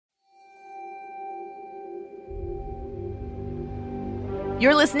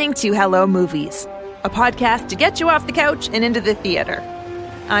You're listening to Hello Movies, a podcast to get you off the couch and into the theater.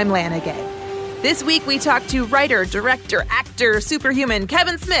 I'm Lana Gay. This week we talk to writer, director, actor, superhuman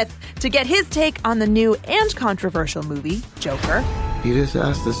Kevin Smith to get his take on the new and controversial movie, Joker. You just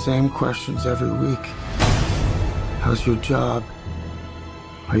ask the same questions every week. How's your job?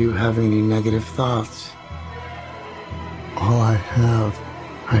 Are you having any negative thoughts? All I have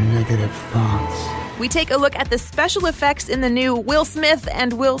are negative thoughts. We take a look at the special effects in the new Will Smith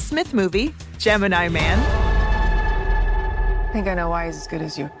and Will Smith movie, Gemini Man. I think I know why he's as good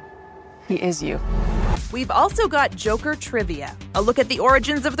as you. He is you. We've also got Joker trivia, a look at the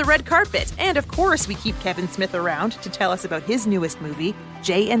origins of the red carpet, and of course we keep Kevin Smith around to tell us about his newest movie,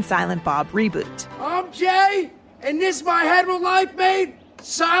 Jay and Silent Bob Reboot. I'm Jay, and this my head with life made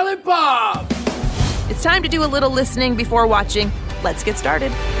Silent Bob. It's time to do a little listening before watching. Let's get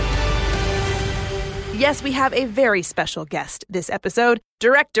started. Yes, we have a very special guest this episode.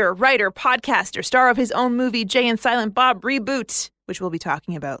 Director, writer, podcaster, star of his own movie, Jay and Silent Bob Reboot, which we'll be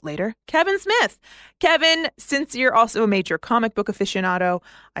talking about later, Kevin Smith. Kevin, since you're also a major comic book aficionado,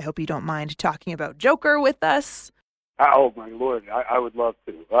 I hope you don't mind talking about Joker with us. Oh, my Lord, I would love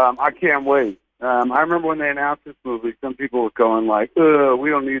to. I can't wait. I remember when they announced this movie, some people were going like, we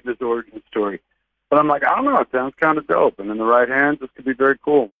don't need this origin story. But I'm like, I don't know, it sounds kind of dope. And in the right hands, this could be very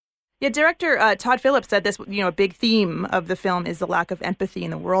cool. Yeah, director Todd Phillips said this, a big theme of the film is the lack of empathy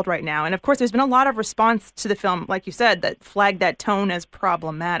in the world right now. And of course, there's been a lot of response to the film, like you said, that flagged that tone as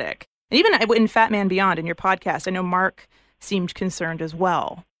problematic. And even in Fat Man Beyond, in your podcast, I know Mark seemed concerned as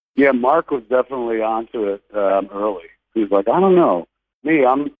well. Yeah, Mark was definitely onto it early. He was like, I don't know. Me,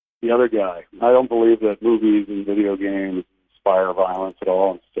 I'm the other guy. I don't believe that movies and video games inspire violence at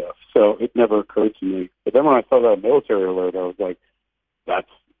all and stuff. So it never occurred to me. But then when I saw that military alert, I was like,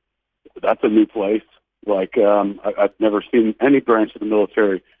 that's a new place. Like, I've never seen any branch of the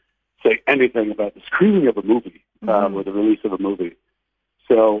military say anything about the screening of a movie or the release of a movie.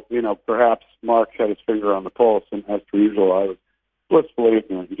 So, perhaps Mark had his finger on the pulse, and as per usual, I was blissfully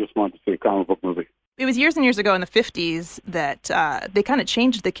ignorant and just wanted to see a comic book movie. It was years and years ago in the 50s that they kind of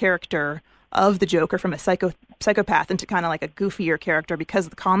changed the character of the Joker from a psychopath into kind of like a goofier character because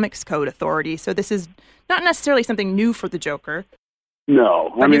of the Comics Code Authority. So this is not necessarily something new for the Joker.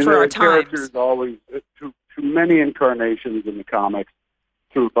 No, I mean for our times. Character's always through many incarnations in the comics,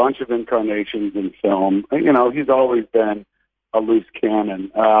 through a bunch of incarnations in film. He's always been a loose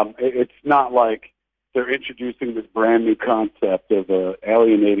cannon. It's not like they're introducing this brand new concept of an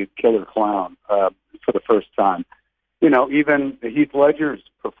alienated killer clown for the first time. Even Heath Ledger's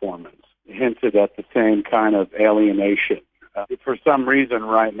performance hinted at the same kind of alienation. For some reason,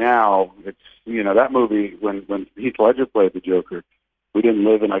 right now, it's that movie when Heath Ledger played the Joker. We didn't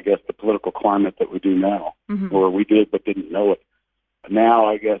live in, I guess, the political climate that we do now, or we did but didn't know it. Now,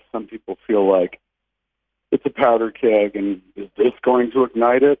 I guess some people feel like it's a powder keg, and is this going to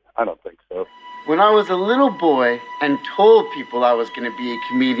ignite it? I don't think so. When I was a little boy and told people I was going to be a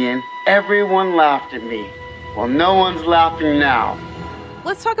comedian, everyone laughed at me. Well, no one's laughing now.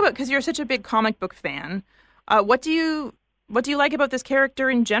 Let's talk about, because you're such a big comic book fan, what do you like about this character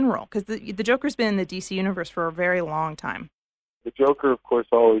in general? Because the Joker's been in the DC universe for a very long time. The Joker, of course,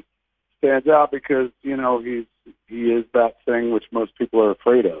 always stands out because, he is that thing which most people are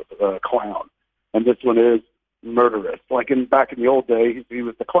afraid of, a clown. And this one is murderous. Like back in the old days, he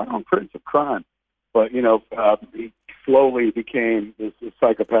was the clown prince of crime. But, he slowly became this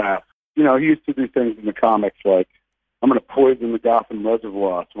psychopath. He used to do things in the comics like, I'm going to poison the Gotham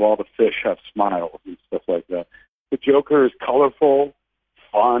Reservoir so all the fish have smiles and stuff like that. The Joker is colorful,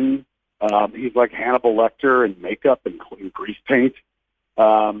 fun. He's like Hannibal Lecter in makeup and grease paint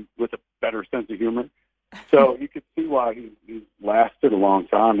with a better sense of humor. So you could see why he's lasted a long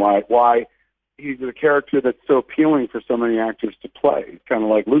time, why he's a character that's so appealing for so many actors to play. He's kind of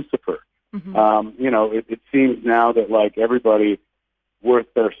like Lucifer. It seems now that like everybody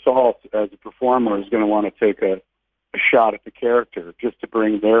worth their salt as a performer is going to want to take a shot at the character just to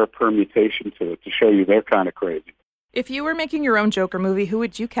bring their permutation to it, to show you they're kind of crazy. If you were making your own Joker movie, who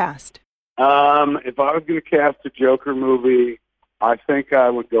would you cast? If I was going to cast a Joker movie, I think I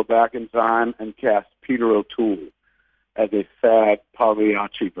would go back in time and cast Peter O'Toole as a sad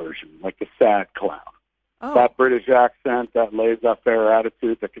Pagliacci version, like the sad clown. Oh. That British accent, that laissez-faire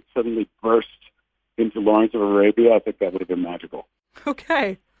attitude that could suddenly burst into Lawrence of Arabia, I think that would have been magical.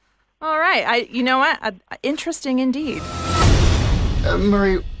 Okay. All right. You know what? Interesting indeed.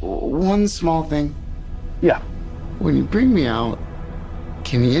 Murray, one small thing. Yeah. When you bring me out,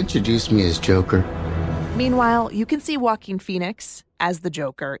 can you introduce me as Joker? Meanwhile, you can see Joaquin Phoenix as the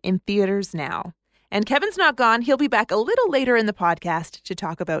Joker in theaters now. And Kevin's not gone. He'll be back a little later in the podcast to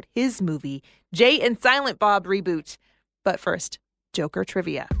talk about his movie, Jay and Silent Bob Reboot. But first, Joker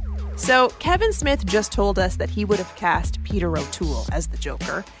trivia. So Kevin Smith just told us that he would have cast Peter O'Toole as the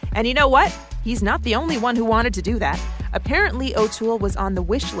Joker. And you know what? He's not the only one who wanted to do that. Apparently, O'Toole was on the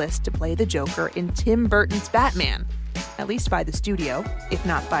wish list to play the Joker in Tim Burton's Batman. At least by the studio, if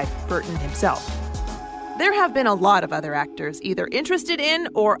not by Burton himself. There have been a lot of other actors either interested in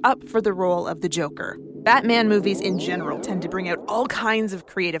or up for the role of the Joker. Batman movies in general tend to bring out all kinds of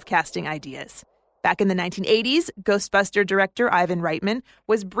creative casting ideas. Back in the 1980s, Ghostbuster director Ivan Reitman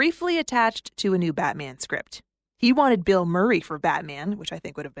was briefly attached to a new Batman script. He wanted Bill Murray for Batman, which I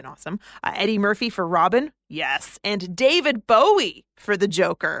think would have been awesome, Eddie Murphy for Robin, yes, and David Bowie for the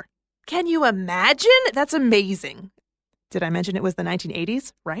Joker. Can you imagine? That's amazing. Did I mention it was the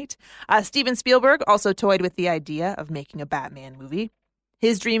 1980s? Right? Steven Spielberg also toyed with the idea of making a Batman movie.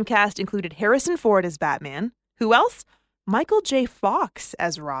 His dream cast included Harrison Ford as Batman. Who else? Michael J. Fox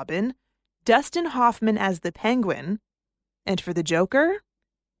as Robin. Dustin Hoffman as the Penguin. And for the Joker?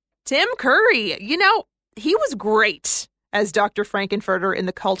 Tim Curry. You know, he was great as Dr. Frankenfurter in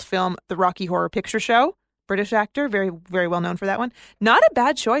the cult film The Rocky Horror Picture Show. British actor, very, very well known for that one. Not a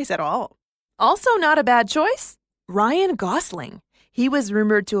bad choice at all. Also not a bad choice, Ryan Gosling. He was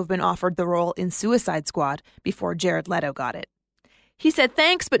rumored to have been offered the role in Suicide Squad before Jared Leto got it. He said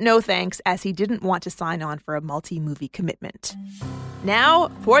thanks, but no thanks, as he didn't want to sign on for a multi-movie commitment. Now,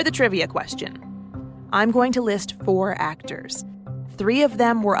 for the trivia question. I'm going to list 4 actors. 3 of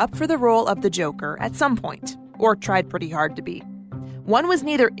them were up for the role of the Joker at some point, or tried pretty hard to be. One was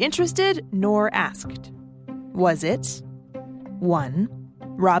neither interested nor asked. Was it 1.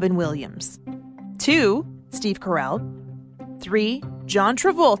 Robin Williams, 2. Steve Carell, 3. John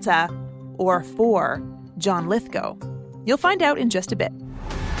Travolta, or 4. John Lithgow? You'll find out in just a bit.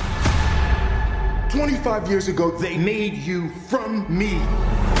 25 years ago, they made you from me.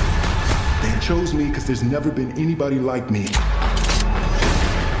 They chose me because there's never been anybody like me.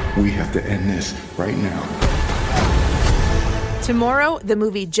 We have to end this right now. Tomorrow, the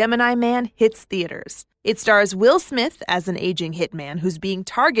movie Gemini Man hits theaters. It stars Will Smith as an aging hitman who's being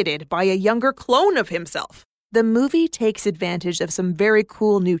targeted by a younger clone of himself. The movie takes advantage of some very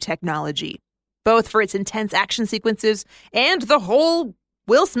cool new technology, both for its intense action sequences and the whole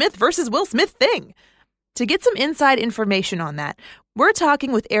Will Smith versus Will Smith thing. To get some inside information on that, we're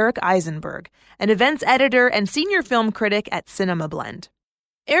talking with Eric Eisenberg, an events editor and senior film critic at Cinema Blend.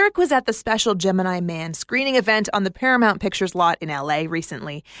 Eric was at the special Gemini Man screening event on the Paramount Pictures lot in LA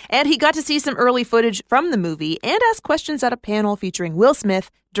recently, and he got to see some early footage from the movie and ask questions at a panel featuring Will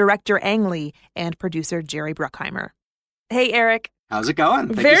Smith, director Ang Lee, and producer Jerry Bruckheimer. Hey, Eric. How's it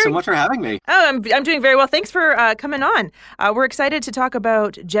going? Thank you so much for having me. Oh, I'm doing very well. Thanks for coming on. We're excited to talk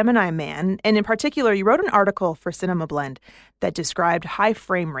about Gemini Man, and in particular, you wrote an article for Cinema Blend that described high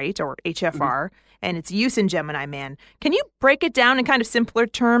frame rate, or HFR, and its use in Gemini Man. Can you break it down in kind of simpler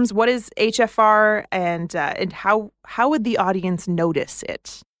terms? What is HFR, and how would the audience notice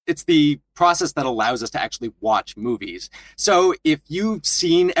it? It's the process that allows us to actually watch movies. So if you've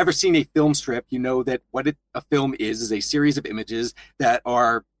ever seen a film strip, you know that what a film is a series of images that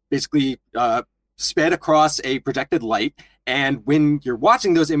are basically sped across a projected light. And when you're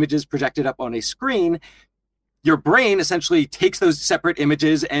watching those images projected up on a screen, your brain essentially takes those separate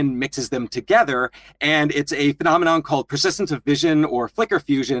images and mixes them together. And it's a phenomenon called persistence of vision or flicker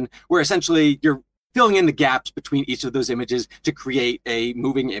fusion, where essentially you're filling in the gaps between each of those images to create a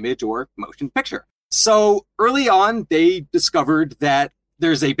moving image or motion picture. So early on, they discovered that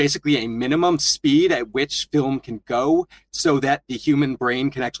there's basically a minimum speed at which film can go so that the human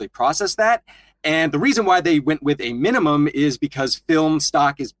brain can actually process that. And the reason why they went with a minimum is because film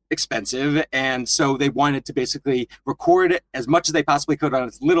stock is expensive. And so they wanted to basically record as much as they possibly could on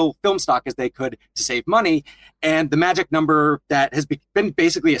as little film stock as they could to save money. And the magic number that has been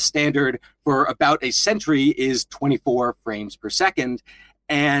basically a standard for about a century is 24 frames per second.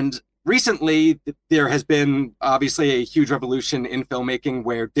 And recently, there has been obviously a huge revolution in filmmaking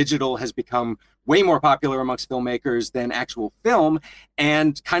where digital has become way more popular amongst filmmakers than actual film.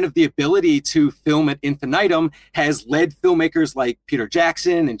 And kind of the ability to film at infinitum has led filmmakers like Peter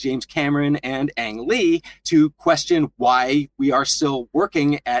Jackson and James Cameron and Ang Lee to question why we are still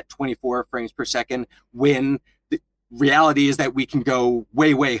working at 24 frames per second when the reality is that we can go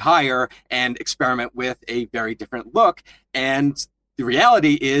way, way higher and experiment with a very different look. And the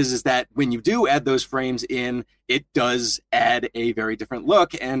reality is that when you do add those frames in, it does add a very different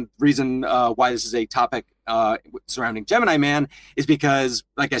look. And the reason why this is a topic surrounding Gemini Man is because,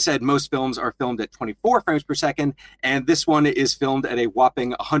 like I said, most films are filmed at 24 frames per second, and this one is filmed at a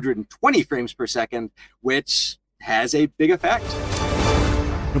whopping 120 frames per second, which has a big effect.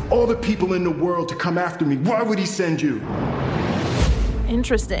 Of all the people in the world to come after me, why would he send you?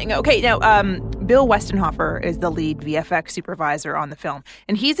 Interesting. Okay, now, Bill Westenhofer is the lead VFX supervisor on the film,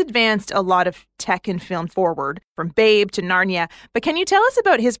 and he's advanced a lot of tech and film forward, from Babe to Narnia. But can you tell us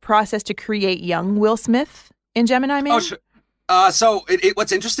about his process to create young Will Smith in Gemini Man? Oh, sure. So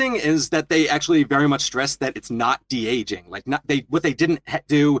what's interesting is that they actually very much stress that it's not de-aging. Like, what they didn't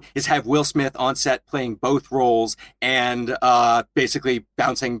do is have Will Smith on set playing both roles and basically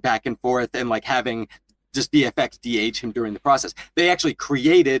bouncing back and forth and like having just VFX de-age him during the process. They actually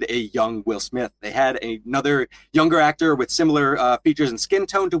created a young Will Smith. They had another younger actor with similar features and skin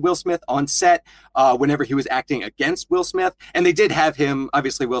tone to Will Smith on set whenever he was acting against Will Smith. And they did have him,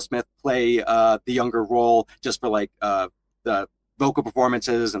 obviously Will Smith, play the younger role just for like the vocal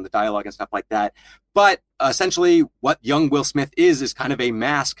performances and the dialogue and stuff like that. But essentially what young Will Smith is kind of a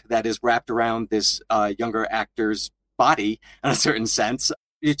mask that is wrapped around this younger actor's body in a certain sense.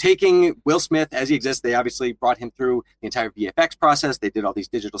 You're taking Will Smith as he exists. They obviously brought him through the entire VFX process. They did all these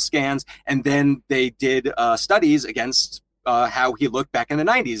digital scans, and then they did studies against how he looked back in the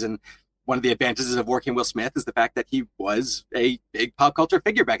 90s. And one of the advantages of working Will Smith is the fact that he was a big pop culture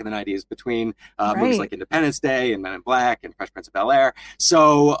figure back in the 90s between movies like Independence Day and Men in Black and Fresh Prince of Bel-Air.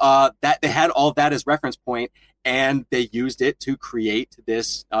 So that they had all that as reference point, and they used it to create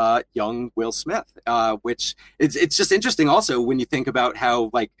this young Will Smith, which it's just interesting also when you think about how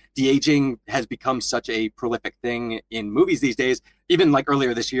like de-aging has become such a prolific thing in movies these days. Even like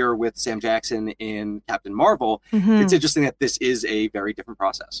earlier this year with Sam Jackson in Captain Marvel, it's interesting that this is a very different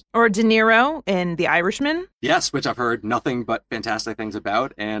process. Or De Niro in The Irishman. Yes, which I've heard nothing but fantastic things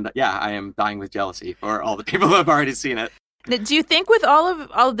about. And yeah, I am dying with jealousy for all the people who have already seen it. Do you think with all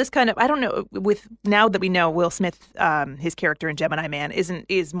of this kind of, I don't know, with now that we know Will Smith, his character in Gemini Man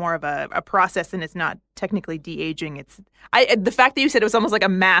is more of a process and it's not technically de-aging. It's the fact that you said it was almost like a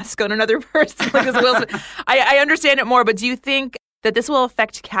mask on another person, like this Will Smith, I understand it more. But do you think that this will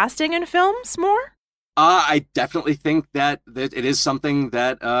affect casting in films more? I definitely think that it is something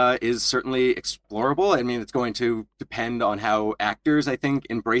that is certainly explorable. I mean, it's going to depend on how actors, I think,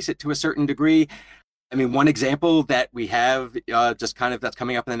 embrace it to a certain degree. I mean, one example that we have just kind of that's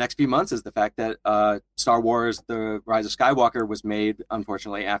coming up in the next few months is the fact that Star Wars, The Rise of Skywalker was made,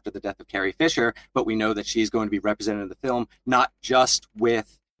 unfortunately, after the death of Carrie Fisher. But we know that she's going to be represented in the film, not just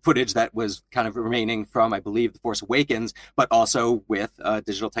with footage that was kind of remaining from, I believe, The Force Awakens, but also with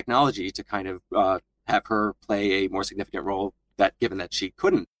digital technology to kind of have her play a more significant role, that given that she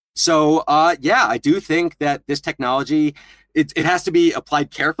couldn't. So, yeah, I do think that this technology, it has to be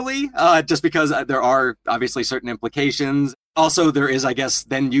applied carefully, just because there are obviously certain implications. Also, there is, I guess,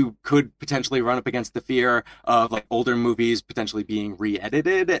 then you could potentially run up against the fear of like older movies potentially being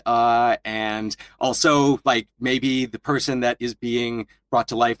re-edited. And also, like, maybe the person that is being brought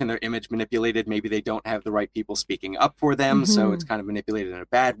to life and their image manipulated, maybe they don't have the right people speaking up for them. So it's kind of manipulated in a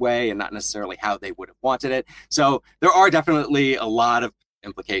bad way and not necessarily how they would have wanted it. So there are definitely a lot of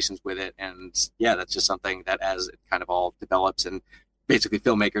implications with it. And yeah, that's just something that as it kind of all develops and basically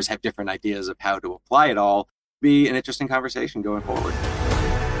filmmakers have different ideas of how to apply it all, be an interesting conversation going forward.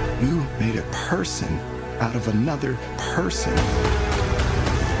 You made a person out of another person.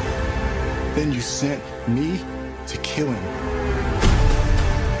 Then you sent me to kill him.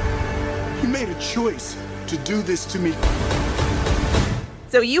 You made a choice to do this to me.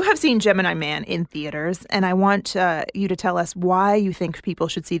 So you have seen Gemini Man in theaters, and I want you to tell us why you think people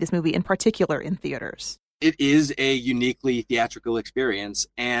should see this movie in particular in theaters. It is a uniquely theatrical experience,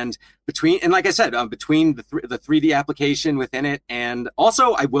 and like I said, between the 3D application within it, and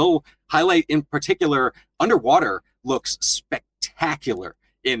also I will highlight in particular, underwater looks spectacular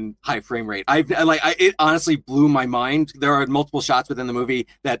in high frame rate. It honestly blew my mind. There are multiple shots within the movie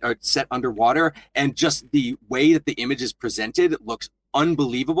that are set underwater, and just the way that the image is presented looks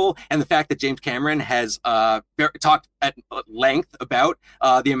unbelievable. And the fact that James Cameron has talked at length about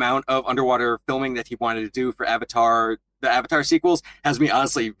the amount of underwater filming that he wanted to do for Avatar, the Avatar sequels, has me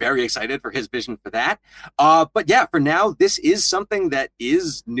honestly very excited for his vision for that. But yeah, for now, this is something that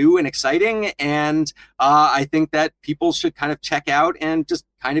is new and exciting. And I think that people should kind of check out and just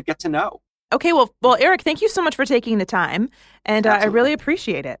kind of get to know. Okay, well, Eric, thank you so much for taking the time. And I really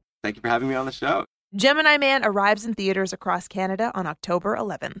appreciate it. Thank you for having me on the show. Gemini Man arrives in theaters across Canada on October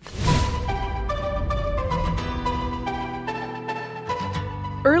 11th.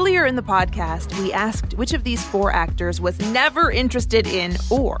 Earlier in the podcast, we asked which of these 4 actors was never interested in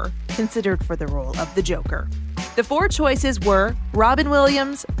or considered for the role of the Joker. The 4 choices were Robin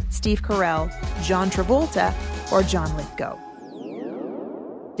Williams, Steve Carell, John Travolta, or John Lithgow.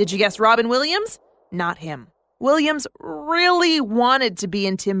 Did you guess Robin Williams? Not him. Williams really wanted to be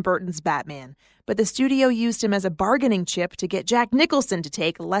in Tim Burton's Batman, but the studio used him as a bargaining chip to get Jack Nicholson to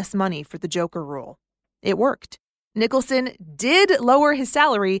take less money for the Joker role. It worked. Nicholson did lower his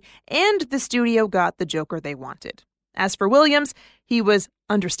salary, and the studio got the Joker they wanted. As for Williams, he was,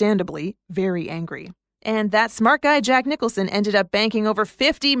 understandably, very angry. And that smart guy Jack Nicholson ended up banking over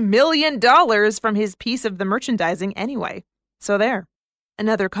 $50 million from his piece of the merchandising anyway. So there.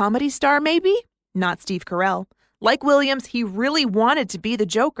 Another comedy star, maybe? Not Steve Carell. Like Williams, he really wanted to be the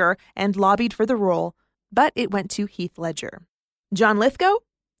Joker and lobbied for the role, but it went to Heath Ledger. John Lithgow?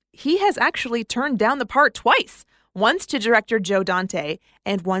 He has actually turned down the part twice. Once to director Joe Dante,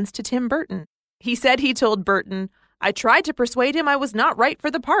 and once to Tim Burton. He said he told Burton, "I tried to persuade him I was not right for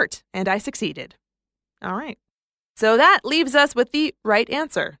the part, and I succeeded." All right. So that leaves us with the right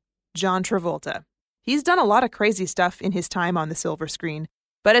answer, John Travolta. He's done a lot of crazy stuff in his time on the silver screen,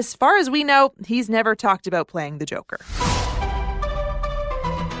 but as far as we know, he's never talked about playing the Joker.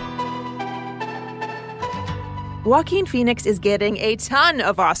 Joaquin Phoenix is getting a ton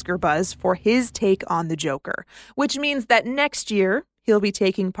of Oscar buzz for his take on the Joker, which means that next year he'll be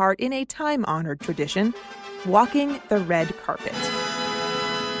taking part in a time-honored tradition, walking the red carpet.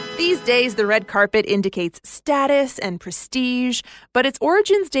 These days, the red carpet indicates status and prestige, but its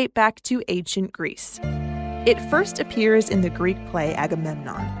origins date back to ancient Greece. It first appears in the Greek play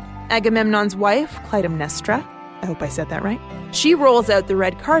Agamemnon. Agamemnon's wife, Clytemnestra, I hope I said that right, she rolls out the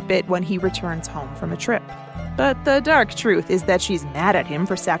red carpet when he returns home from a trip. But the dark truth is that she's mad at him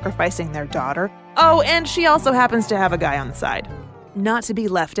for sacrificing their daughter. Oh, and she also happens to have a guy on the side. Not to be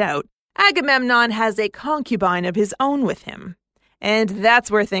left out, Agamemnon has a concubine of his own with him. And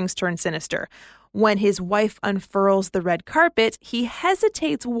that's where things turn sinister. When his wife unfurls the red carpet, he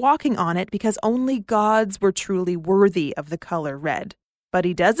hesitates walking on it because only gods were truly worthy of the color red. But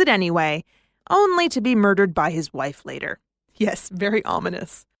he does it anyway, only to be murdered by his wife later. Yes, very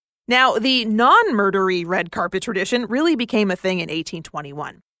ominous. Now, the non-murdery red carpet tradition really became a thing in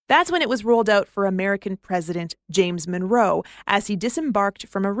 1821. That's when it was rolled out for American President James Monroe as he disembarked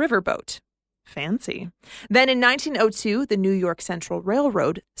from a riverboat. Fancy. Then in 1902, the New York Central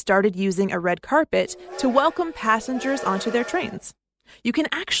Railroad started using a red carpet to welcome passengers onto their trains. You can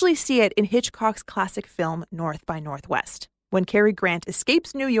actually see it in Hitchcock's classic film North by Northwest, when Cary Grant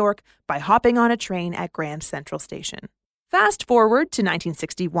escapes New York by hopping on a train at Grand Central Station. Fast forward to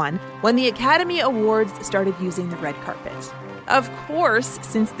 1961, when the Academy Awards started using the red carpet. Of course,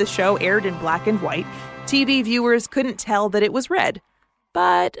 since the show aired in black and white, TV viewers couldn't tell that it was red.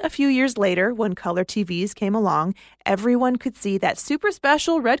 But a few years later, when color TVs came along, everyone could see that super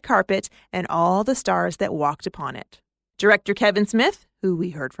special red carpet and all the stars that walked upon it. Director Kevin Smith, who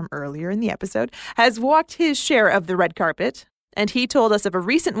we heard from earlier in the episode, has walked his share of the red carpet, and he told us of a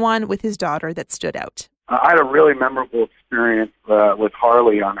recent one with his daughter that stood out. I had a really memorable experience with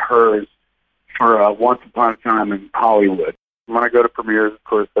Harley on hers for Once Upon a Time in Hollywood. When I go to premieres, of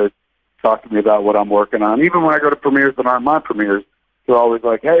course, they talk to me about what I'm working on. Even when I go to premieres that aren't my premieres, they're always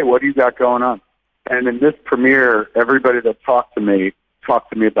like, "Hey, what do you got going on?" And in this premiere, everybody that talked to me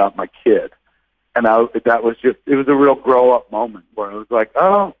about my kid. And that was just, it was a real grow-up moment where I was like,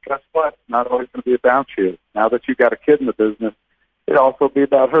 oh, guess what? It's not always going to be about you. Now that you got a kid in the business, it'll also be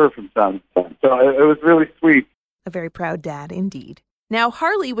about her from time to time. So it was really sweet. A very proud dad indeed. Now,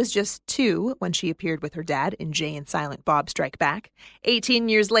 Harley was just 2 when she appeared with her dad in Jay and Silent Bob Strike Back. 18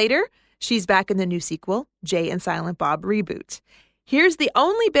 years later, she's back in the new sequel, Jay and Silent Bob Reboot. Here's the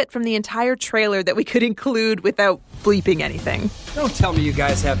only bit from the entire trailer that we could include without bleeping anything. Don't tell me you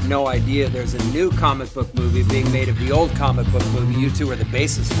guys have no idea there's a new comic book movie being made of the old comic book movie you two are the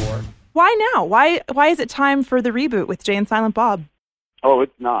basis for. Why now? Why is it time for the reboot with Jay and Silent Bob? Oh,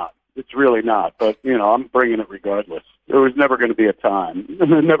 it's not. It's really not. But, I'm bringing it regardless. There was never going to be a time.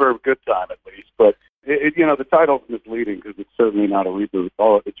 Never a good time, at least. But, the title's misleading because it's certainly not a reboot.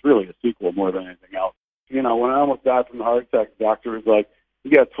 It's really a sequel more than anything else. When I almost died from the heart attack, the doctor was like,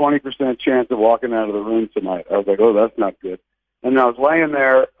 "You got a 20% chance of walking out of the room tonight." I was like, "Oh, that's not good." And I was laying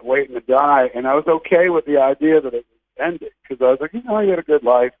there waiting to die, and I was okay with the idea that it was ending because I was like, you had a good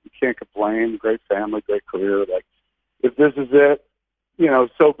life. You can't complain. Great family, great career. Like, if this is it,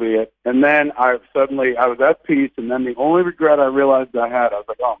 so be it. And then I was at peace, and then the only regret I realized I had, I was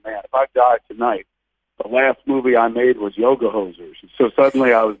like, oh, man, if I die tonight, the last movie I made was Yoga Hosers. So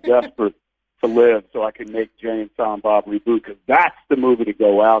suddenly I was desperate to live so I can make Jay and Silent Bob Reboot, because that's the movie to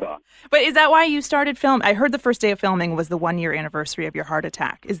go out on. But is that why you started film? I heard the first day of filming was the 1-year anniversary of your heart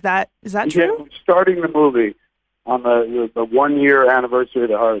attack. Is that true? Yeah, starting the movie on the 1-year anniversary of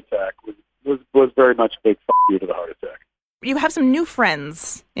the heart attack was very much a big fuck you to the heart attack. You have some new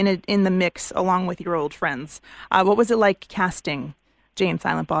friends in the mix along with your old friends. What was it like casting Jay and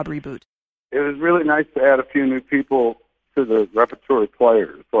Silent Bob Reboot? It was really nice to add a few new people to the repertory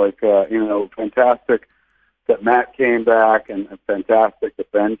players. Like, fantastic that Matt came back, and fantastic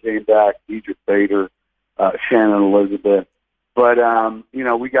that Ben came back, Diedrich Bader, Shannon Elizabeth. But,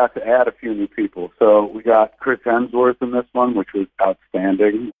 we got to add a few new people. So we got Chris Hemsworth in this one, which was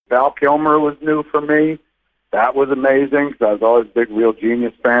outstanding. Val Kilmer was new for me. That was amazing, because I was always a big Real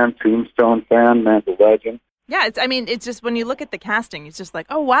Genius fan, Tombstone fan, man, the legend. Yeah, it's just when you look at the casting, it's just like,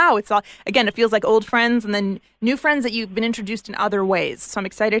 oh, wow. It's all, again, it feels like old friends and then new friends that you've been introduced in other ways. So I'm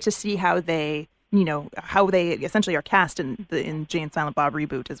excited to see how they essentially are cast in Jay and Silent Bob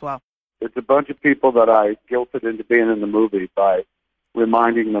Reboot as well. It's a bunch of people that I guilted into being in the movie by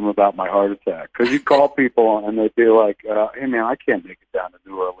reminding them about my heart attack. Because you call people and they'd be like, hey, man, I can't make it down to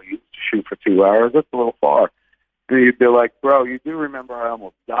New Orleans to shoot for 2 hours. That's a little far. And you'd be like, bro, you do remember I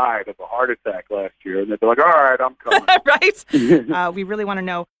almost died of a heart attack last year. And they'd be like, all right, I'm coming. Right? We really want to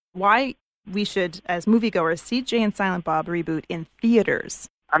know why we should, as moviegoers, see Jay and Silent Bob Reboot in theaters.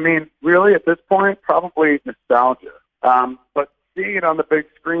 I mean, really, at this point, probably nostalgia. But seeing it on the big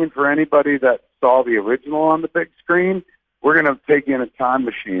screen, for anybody that saw the original on the big screen, we're going to take you in a time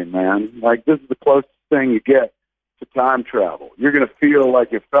machine, man. Like, this is the closest thing you get to time travel. You're going to feel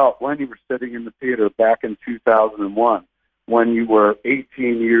like you felt when you were sitting in the theater back in 2001, when you were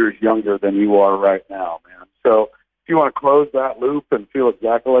 18 years younger than you are right now, man. So if you want to close that loop and feel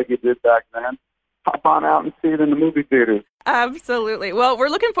exactly like you did back then, hop on out and see it in the movie theaters. Absolutely. Well, we're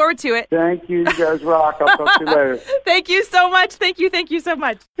looking forward to it. Thank you. You guys rock. I'll talk to you later. Thank you so much. Thank you so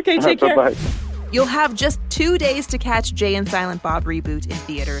much. Okay, take care. Bye-bye. You'll have just 2 days to catch Jay and Silent Bob Reboot in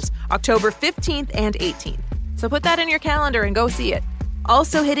theaters, October 15th and 18th. So put that in your calendar and go see it.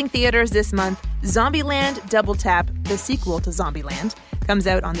 Also hitting theaters this month, Zombieland Double Tap, the sequel to Zombieland, comes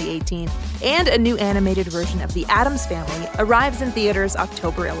out on the 18th, and a new animated version of The Addams Family arrives in theaters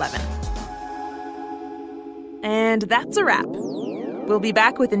October 11th. And that's a wrap. We'll be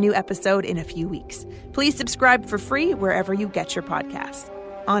back with a new episode in a few weeks. Please subscribe for free wherever you get your podcasts.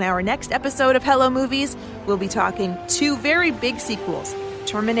 On our next episode of Hello Movies, we'll be talking 2 very big sequels,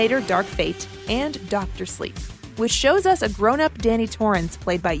 Terminator Dark Fate and Dr. Sleep, which shows us a grown-up Danny Torrance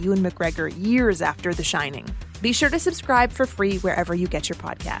played by Ewan McGregor years after The Shining. Be sure to subscribe for free wherever you get your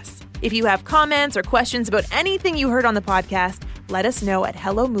podcasts. If you have comments or questions about anything you heard on the podcast, let us know at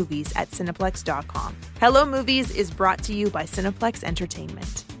hellomovies@cineplex.com. Hello Movies is brought to you by Cineplex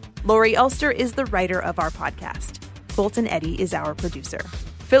Entertainment. Laurie Ulster is the writer of our podcast. Colton Eddy is our producer.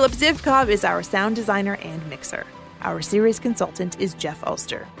 Philip Zivkov is our sound designer and mixer. Our series consultant is Jeff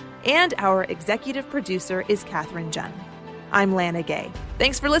Ulster. And our executive producer is Catherine Junn. I'm Lana Gay.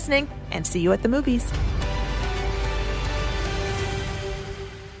 Thanks for listening, and see you at the movies.